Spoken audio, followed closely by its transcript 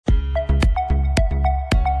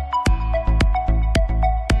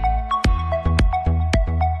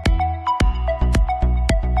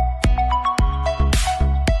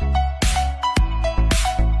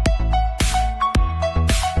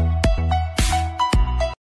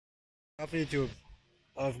Happy YouTube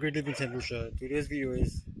of Great Living St. Lucia. Today's video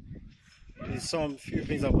is some few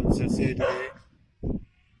things I want to say today.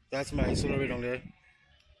 That's my solar array down there.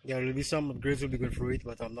 There will be some upgrades, will be going through it,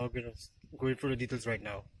 but I'm not going to go through the details right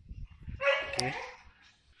now. Okay.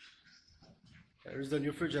 Here is the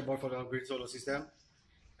new fridge I bought for the upgrade solar system.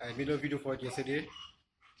 I made a video for it yesterday.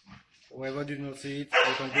 Whoever did not see it,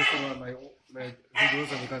 you can go to one of my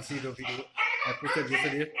videos and you can see the video I posted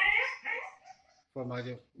yesterday for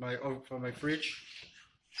my fridge.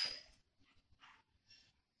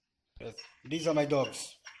 Yes. These are my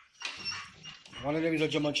dogs. One of them is a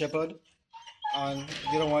German Shepherd, and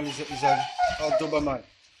the other one is a Doberman.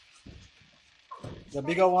 The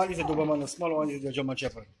bigger one is a Doberman, the smaller one is the German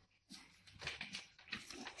Shepherd.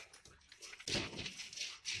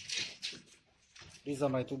 These are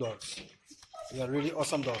my two dogs. They are really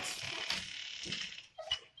awesome dogs.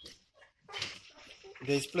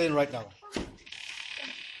 They're playing right now.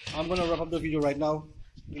 I'm gonna wrap up the video right now.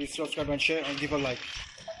 Please subscribe and share and give a like.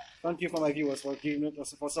 Thank you for my viewers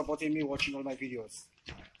for supporting me watching all my videos.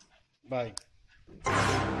 Bye.